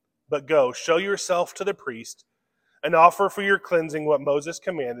anyone, but go, show yourself to the priest and offer for your cleansing what Moses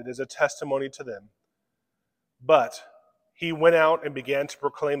commanded as a testimony to them. But he went out and began to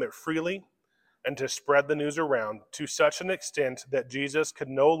proclaim it freely and to spread the news around to such an extent that Jesus could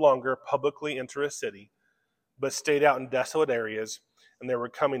no longer publicly enter a city, but stayed out in desolate areas, and they were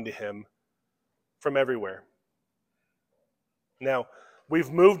coming to him from everywhere. Now, we've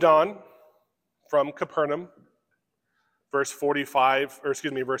moved on from Capernaum. Verse 40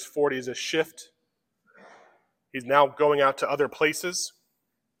 is a shift. He's now going out to other places.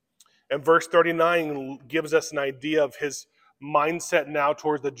 And verse 39 gives us an idea of his mindset now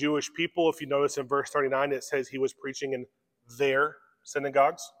towards the Jewish people. If you notice in verse 39, it says he was preaching in their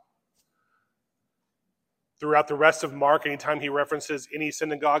synagogues. Throughout the rest of Mark, anytime he references any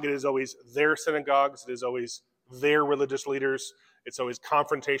synagogue, it is always their synagogues. It is always their religious leaders. It's always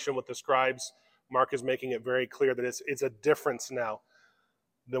confrontation with the scribes. Mark is making it very clear that it's a difference now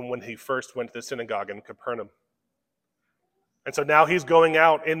than when he first went to the synagogue in Capernaum. And so now he's going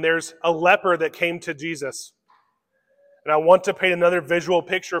out, and there's a leper that came to Jesus. And I want to paint another visual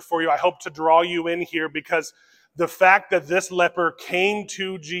picture for you. I hope to draw you in here, because the fact that this leper came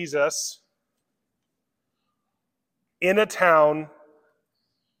to Jesus in a town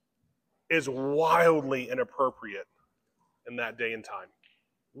is wildly inappropriate in that day and time.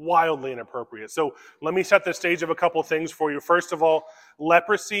 Wildly inappropriate. So let me set the stage of a couple things for you. First of all,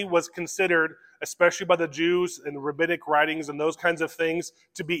 leprosy was considered, especially by the Jews and rabbinic writings and those kinds of things,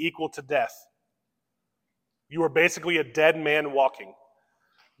 to be equal to death. You were basically a dead man walking.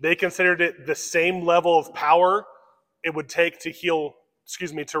 They considered it the same level of power it would take to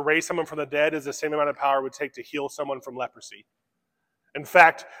to raise someone from the dead is the same amount of power it would take to heal someone from leprosy. In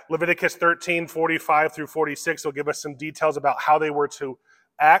fact, Leviticus 13, 45 through 46 will give us some details about how they were to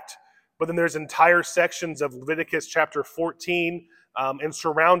act, but then there's entire sections of Leviticus chapter 14 and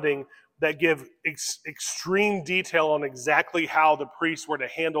surrounding that give extreme detail on exactly how the priests were to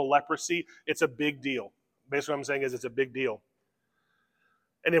handle leprosy. It's a big deal. Basically what I'm saying is it's a big deal.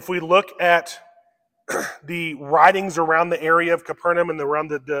 And if we look at the writings around the area of Capernaum and around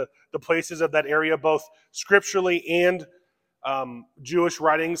the places of that area, both scripturally and Jewish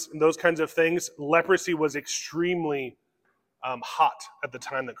writings and those kinds of things, leprosy was extremely hot at the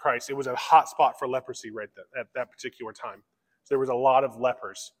time that Christ. It was a hot spot for leprosy right at that particular time. So there was a lot of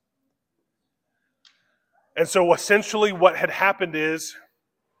lepers. And so essentially what had happened is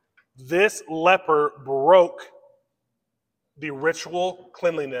this leper broke the ritual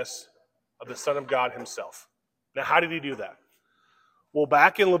cleanliness of the Son of God himself. Now, how did he do that? Well,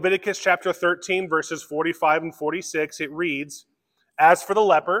 back in Leviticus chapter 13, verses 45 and 46, it reads, "As for the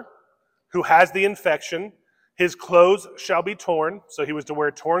leper who has the infection, his clothes shall be torn," so he was to wear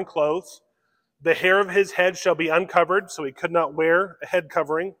torn clothes. "The hair of his head shall be uncovered," so he could not wear a head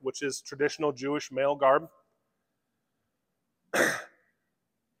covering, which is traditional Jewish male garb.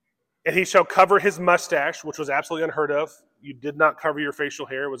 "And he shall cover his mustache," which was absolutely unheard of. You did not cover your facial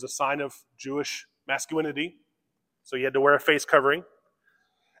hair. It was a sign of Jewish masculinity. So you had to wear a face covering.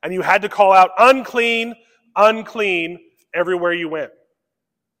 "And you had to call out, 'Unclean, unclean,' everywhere you went.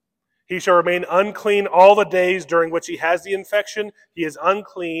 He shall remain unclean all the days during which he has the infection. He is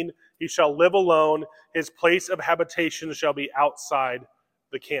unclean. He shall live alone. His place of habitation shall be outside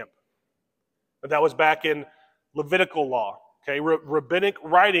the camp." And that was back in Levitical law. Okay, rabbinic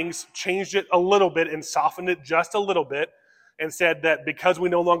writings changed it a little bit and softened it just a little bit and said that because we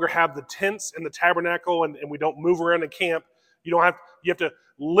no longer have the tents and the tabernacle and we don't move around in camp, you have to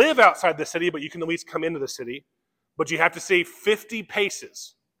live outside the city, but you can at least come into the city. But you have to stay 50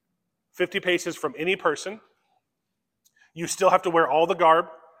 paces from any person. You still have to wear all the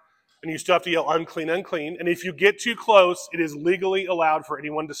garb, and you still have to yell, "Unclean, unclean." And if you get too close, it is legally allowed for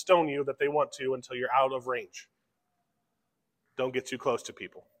anyone to stone you that they want to until you're out of range. Don't get too close to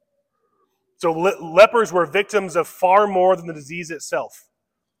people. So lepers were victims of far more than the disease itself,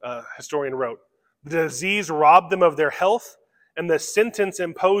 historian wrote. The disease robbed them of their health, and the sentence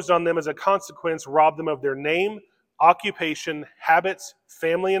imposed on them as a consequence robbed them of their name, occupation, habits,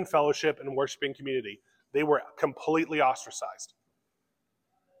 family and fellowship, and worshiping community. They were completely ostracized.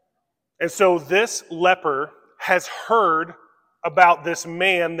 And so this leper has heard about this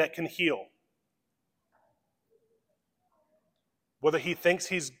man that can heal. Whether he thinks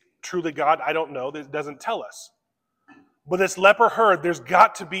he's truly God, I don't know. It doesn't tell us. But this leper heard there's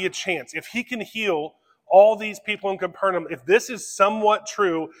got to be a chance. If he can heal all these people in Capernaum, if this is somewhat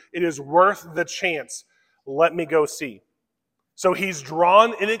true, it is worth the chance. Let me go see. So he's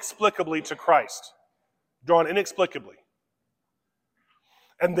drawn inexplicably to Christ. Drawn inexplicably.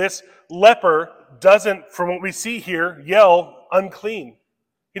 And this leper doesn't, from what we see here, yell, "Unclean."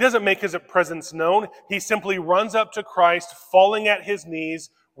 He doesn't make his presence known. He simply runs up to Christ, falling at his knees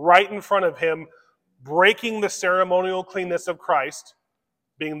right in front of him, breaking the ceremonial cleanness of Christ,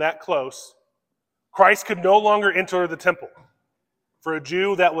 being that close. Christ could no longer enter the temple. For a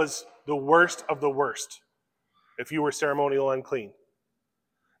Jew, that was the worst of the worst, if you were ceremonial unclean.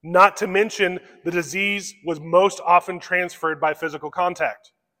 Not to mention, the disease was most often transferred by physical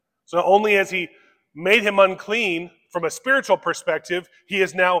contact. So not only has he made him unclean from a spiritual perspective, he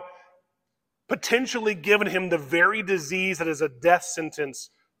has now potentially given him the very disease that is a death sentence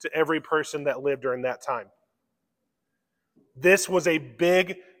to every person that lived during that time. This was a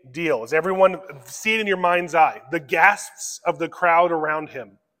big deal. As everyone see it in your mind's eye, the gasps of the crowd around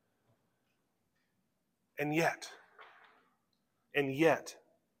him. And yet,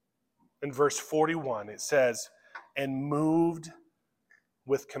 in verse 41, it says, "And moved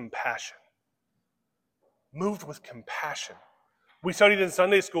with compassion." Moved with compassion. We studied in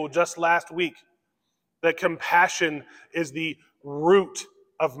Sunday school just last week that compassion is the root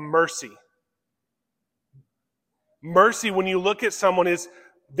of mercy. Mercy, when you look at someone, is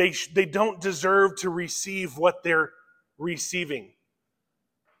they don't deserve to receive what they're receiving.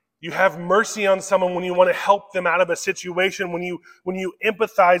 You have mercy on someone when you want to help them out of a situation, when you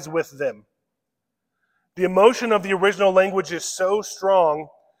empathize with them. The emotion of the original language is so strong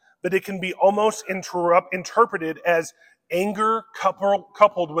that it can be almost interpreted as anger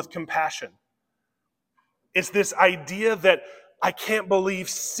coupled with compassion. It's this idea that I can't believe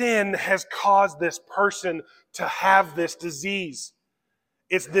sin has caused this person to have this disease.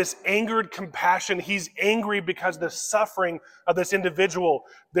 It's this angered compassion. He's angry because the suffering of this individual.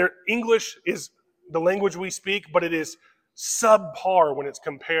 Their English is the language we speak, but it is subpar when it's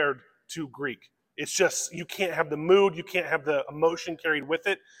compared to Greek. It's just, you can't have the mood, you can't have the emotion carried with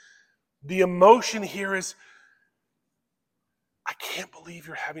it. The emotion here is, I can't believe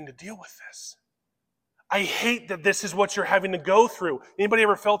you're having to deal with this. I hate that this is what you're having to go through. Anybody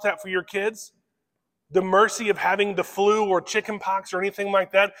ever felt that for your kids? The mercy of having the flu or chicken pox or anything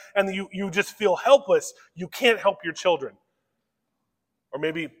like that, and you just feel helpless. You can't help your children. Or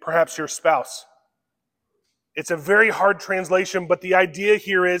maybe perhaps your spouse. It's a very hard translation, but the idea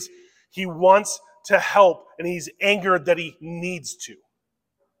here is he wants to help, and he's angered that he needs to.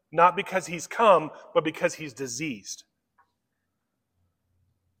 Not because he's come, but because he's diseased.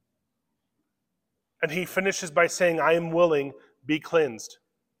 And he finishes by saying, I am willing, be cleansed.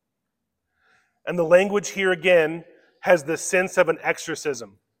 And the language here again has the sense of an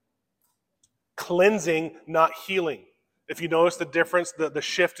exorcism. Cleansing, not healing. If you notice the difference, the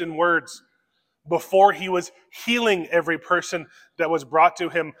shift in words. Before he was healing every person that was brought to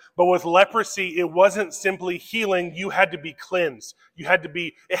him. But with leprosy, it wasn't simply healing. You had to be cleansed. It had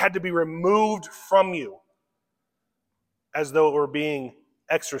to be removed from you as though it were being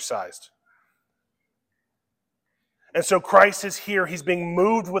exorcised. And so Christ is here. He's being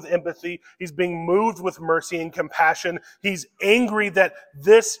moved with empathy. He's being moved with mercy and compassion. He's angry that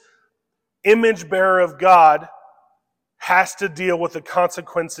this image bearer of God has to deal with the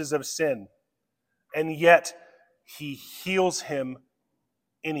consequences of sin. And yet, he heals him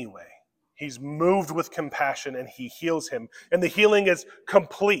anyway. He's moved with compassion and he heals him. And the healing is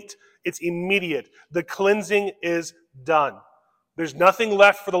complete. It's immediate. The cleansing is done. There's nothing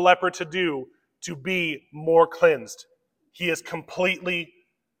left for the leper to do to be more cleansed. He is completely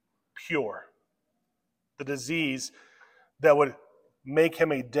pure. The disease that would make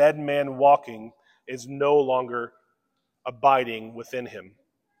him a dead man walking is no longer abiding within him.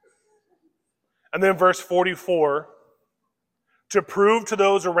 And then verse 44, to prove to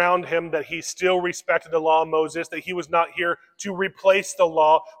those around him that he still respected the law of Moses, that he was not here to replace the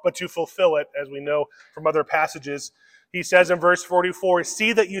law, but to fulfill it, as we know from other passages. He says in verse 44,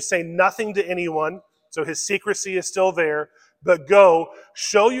 see that you say nothing to anyone, so his secrecy is still there, but go,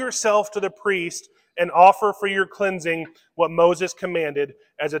 show yourself to the priest, and offer for your cleansing what Moses commanded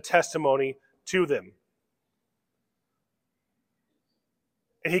as a testimony to them.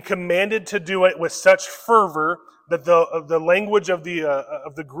 And he commanded to do it with such fervor that the language of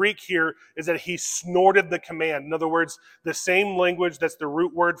the Greek here is that he snorted the command. In other words, the same language that's the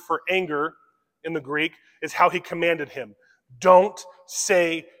root word for anger in the Greek is how he commanded him. Don't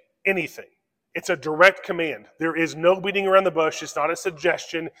say anything. It's a direct command. There is no beating around the bush. It's not a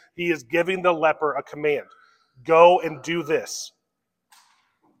suggestion. He is giving the leper a command. Go and do this.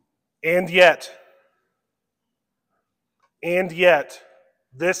 And yet,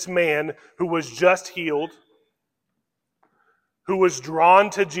 this man who was just healed, who was drawn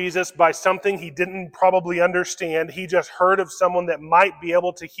to Jesus by something he didn't probably understand, he just heard of someone that might be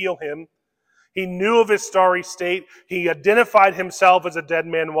able to heal him. He knew of his sorry state. He identified himself as a dead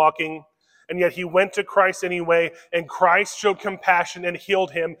man walking, and yet he went to Christ anyway, and Christ showed compassion and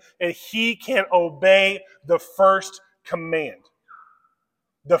healed him, and he can't obey the first command.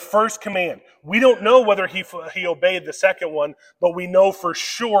 The first command. We don't know whether he obeyed the second one, but we know for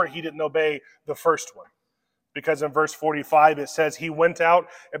sure he didn't obey the first one. Because in verse 45 it says, he went out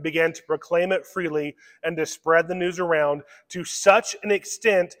and began to proclaim it freely and to spread the news around to such an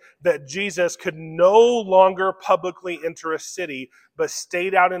extent that Jesus could no longer publicly enter a city, but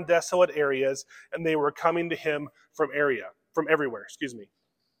stayed out in desolate areas, and they were coming to him from everywhere.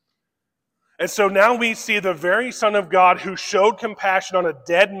 And so now we see the very Son of God who showed compassion on a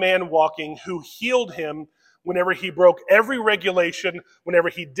dead man walking, who healed him whenever he broke every regulation, whenever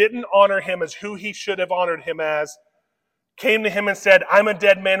he didn't honor him as who he should have honored him as, came to him and said, I'm a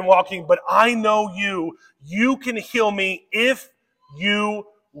dead man walking, but I know you. You can heal me if you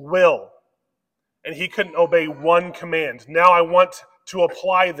will. And he couldn't obey one command. Now I want to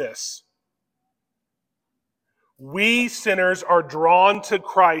apply this. We sinners are drawn to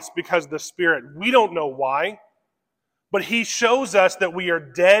Christ because of the Spirit. We don't know why, but he shows us that we are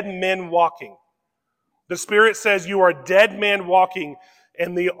dead men walking. The Spirit says you are dead man walking,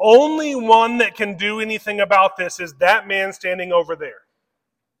 and the only one that can do anything about this is that man standing over there.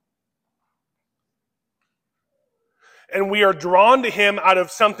 and we are drawn to him out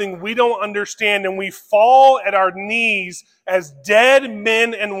of something we don't understand, and we fall at our knees as dead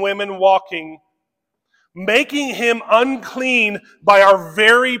men and women walking, making him unclean by our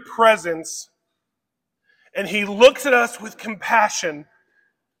very presence. And he looks at us with compassion,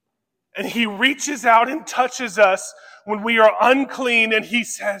 and he reaches out and touches us when we are unclean, and he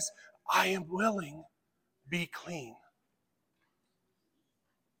says, I am willing, be clean.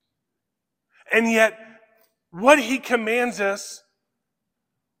 And yet, what he commands us,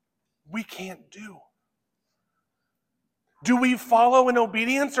 we can't do. Do we follow in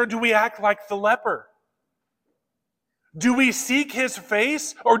obedience, or do we act like the leper? Do we seek his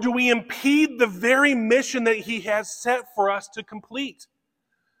face, or do we impede the very mission that he has set for us to complete?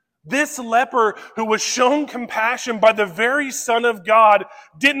 This leper who was shown compassion by the very Son of God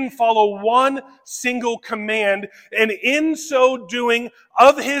didn't follow one single command, and in so doing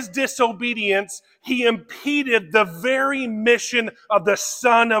of his disobedience, he impeded the very mission of the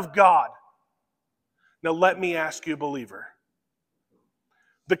Son of God. Now let me ask you, believer,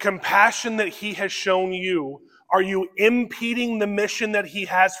 the compassion that he has shown you, are you impeding the mission that he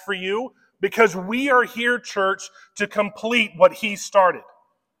has for you? Because we are here, church, to complete what he started.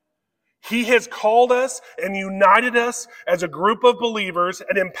 He has called us and united us as a group of believers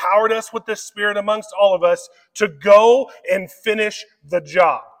and empowered us with the Spirit amongst all of us to go and finish the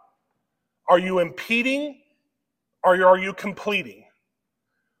job. Are you impeding, or are you completing?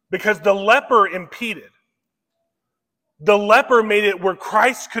 Because the leper impeded. The leper made it where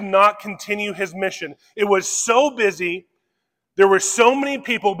Christ could not continue his mission. It was so busy. There were so many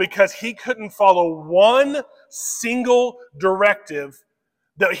people because he couldn't follow one single directive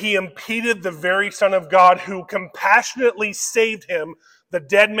that he impeded the very Son of God who compassionately saved him. The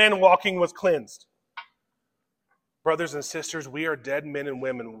dead man walking was cleansed. Brothers and sisters, we are dead men and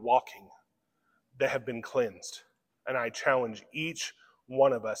women walking that have been cleansed. And I challenge each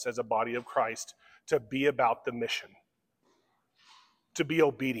one of us as a body of Christ to be about the mission, to be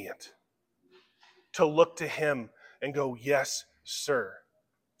obedient, to look to him and go, yes, sir,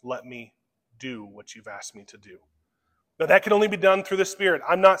 let me do what you've asked me to do. Now, that can only be done through the Spirit.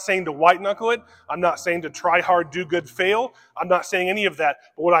 I'm not saying to white knuckle it. I'm not saying to try hard, do good, fail. I'm not saying any of that.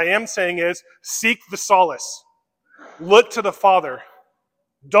 But what I am saying is seek the solace. Look to the Father.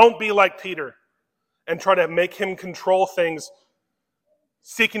 Don't be like Peter and try to make him control things,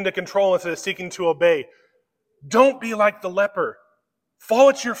 seeking to control instead of seeking to obey. Don't be like the leper. Fall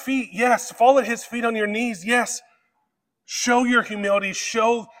at your feet, yes. Fall at his feet on your knees, yes. Show your humility.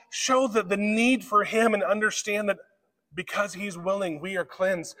 Show the need for him, and understand that because he's willing, we are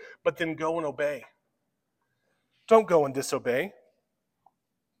cleansed, but then go and obey. Don't go and disobey.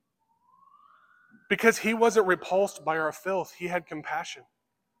 Because he wasn't repulsed by our filth. He had compassion.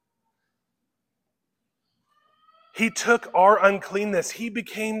 He took our uncleanness. He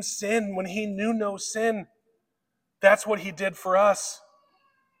became sin when he knew no sin. That's what he did for us.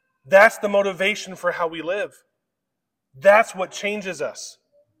 That's the motivation for how we live. That's what changes us.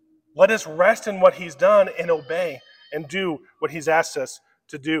 Let us rest in what he's done and obey and do what he's asked us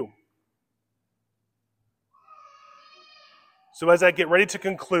to do. So as I get ready to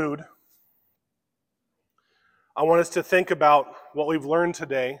conclude, I want us to think about what we've learned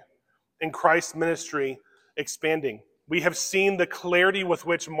today in Christ's ministry expanding. We have seen the clarity with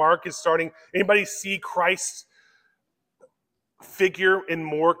which Mark is starting. Anybody see Christ's figure in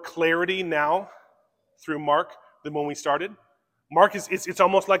more clarity now through Mark than when we started? Mark it's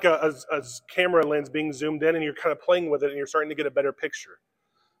almost like a camera lens being zoomed in, and you're kind of playing with it and you're starting to get a better picture.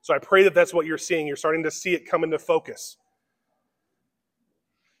 So I pray that that's what you're seeing. You're starting to see it come into focus.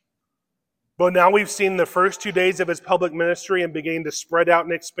 But now we've seen the first 2 days of his public ministry and beginning to spread out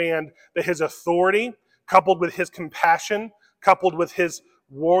and expand, that his authority, coupled with his compassion, coupled with his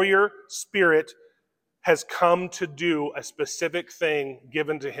warrior spirit, has come to do a specific thing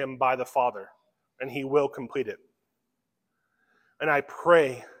given to him by the Father, and he will complete it. And I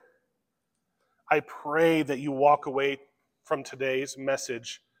pray that you walk away from today's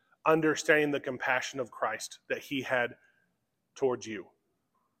message understanding the compassion of Christ that he had towards you.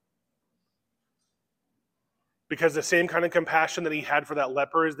 Because the same kind of compassion that he had for that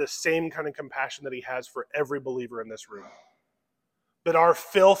leper is the same kind of compassion that he has for every believer in this room. That our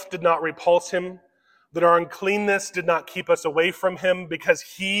filth did not repulse him, that our uncleanness did not keep us away from him, because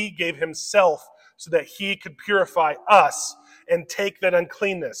he gave himself so that he could purify us and take that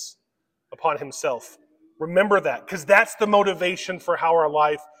uncleanness upon himself. Remember that, because that's the motivation for how our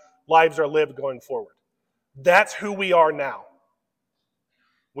lives are lived going forward. That's who we are now.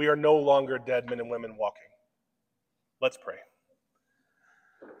 We are no longer dead men and women walking. Let's pray.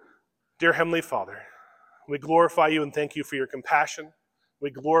 Dear Heavenly Father, We glorify you and thank you for your compassion. We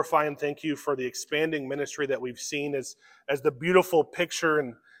glorify and thank you for the expanding ministry that we've seen as the beautiful picture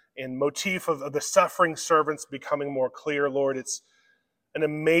and motif of the suffering servants becoming more clear, Lord. It's an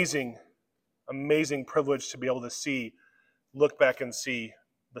amazing, amazing privilege to be able to look back and see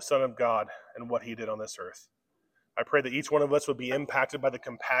the Son of God and what he did on this earth. I pray that each one of us would be impacted by the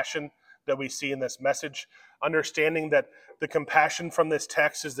compassion that we see in this message, understanding that the compassion from this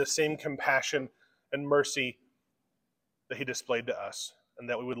text is the same compassion and mercy that he displayed to us, and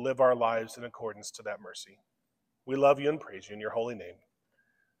that we would live our lives in accordance to that mercy. We love you and praise you in your holy name.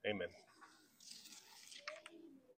 Amen.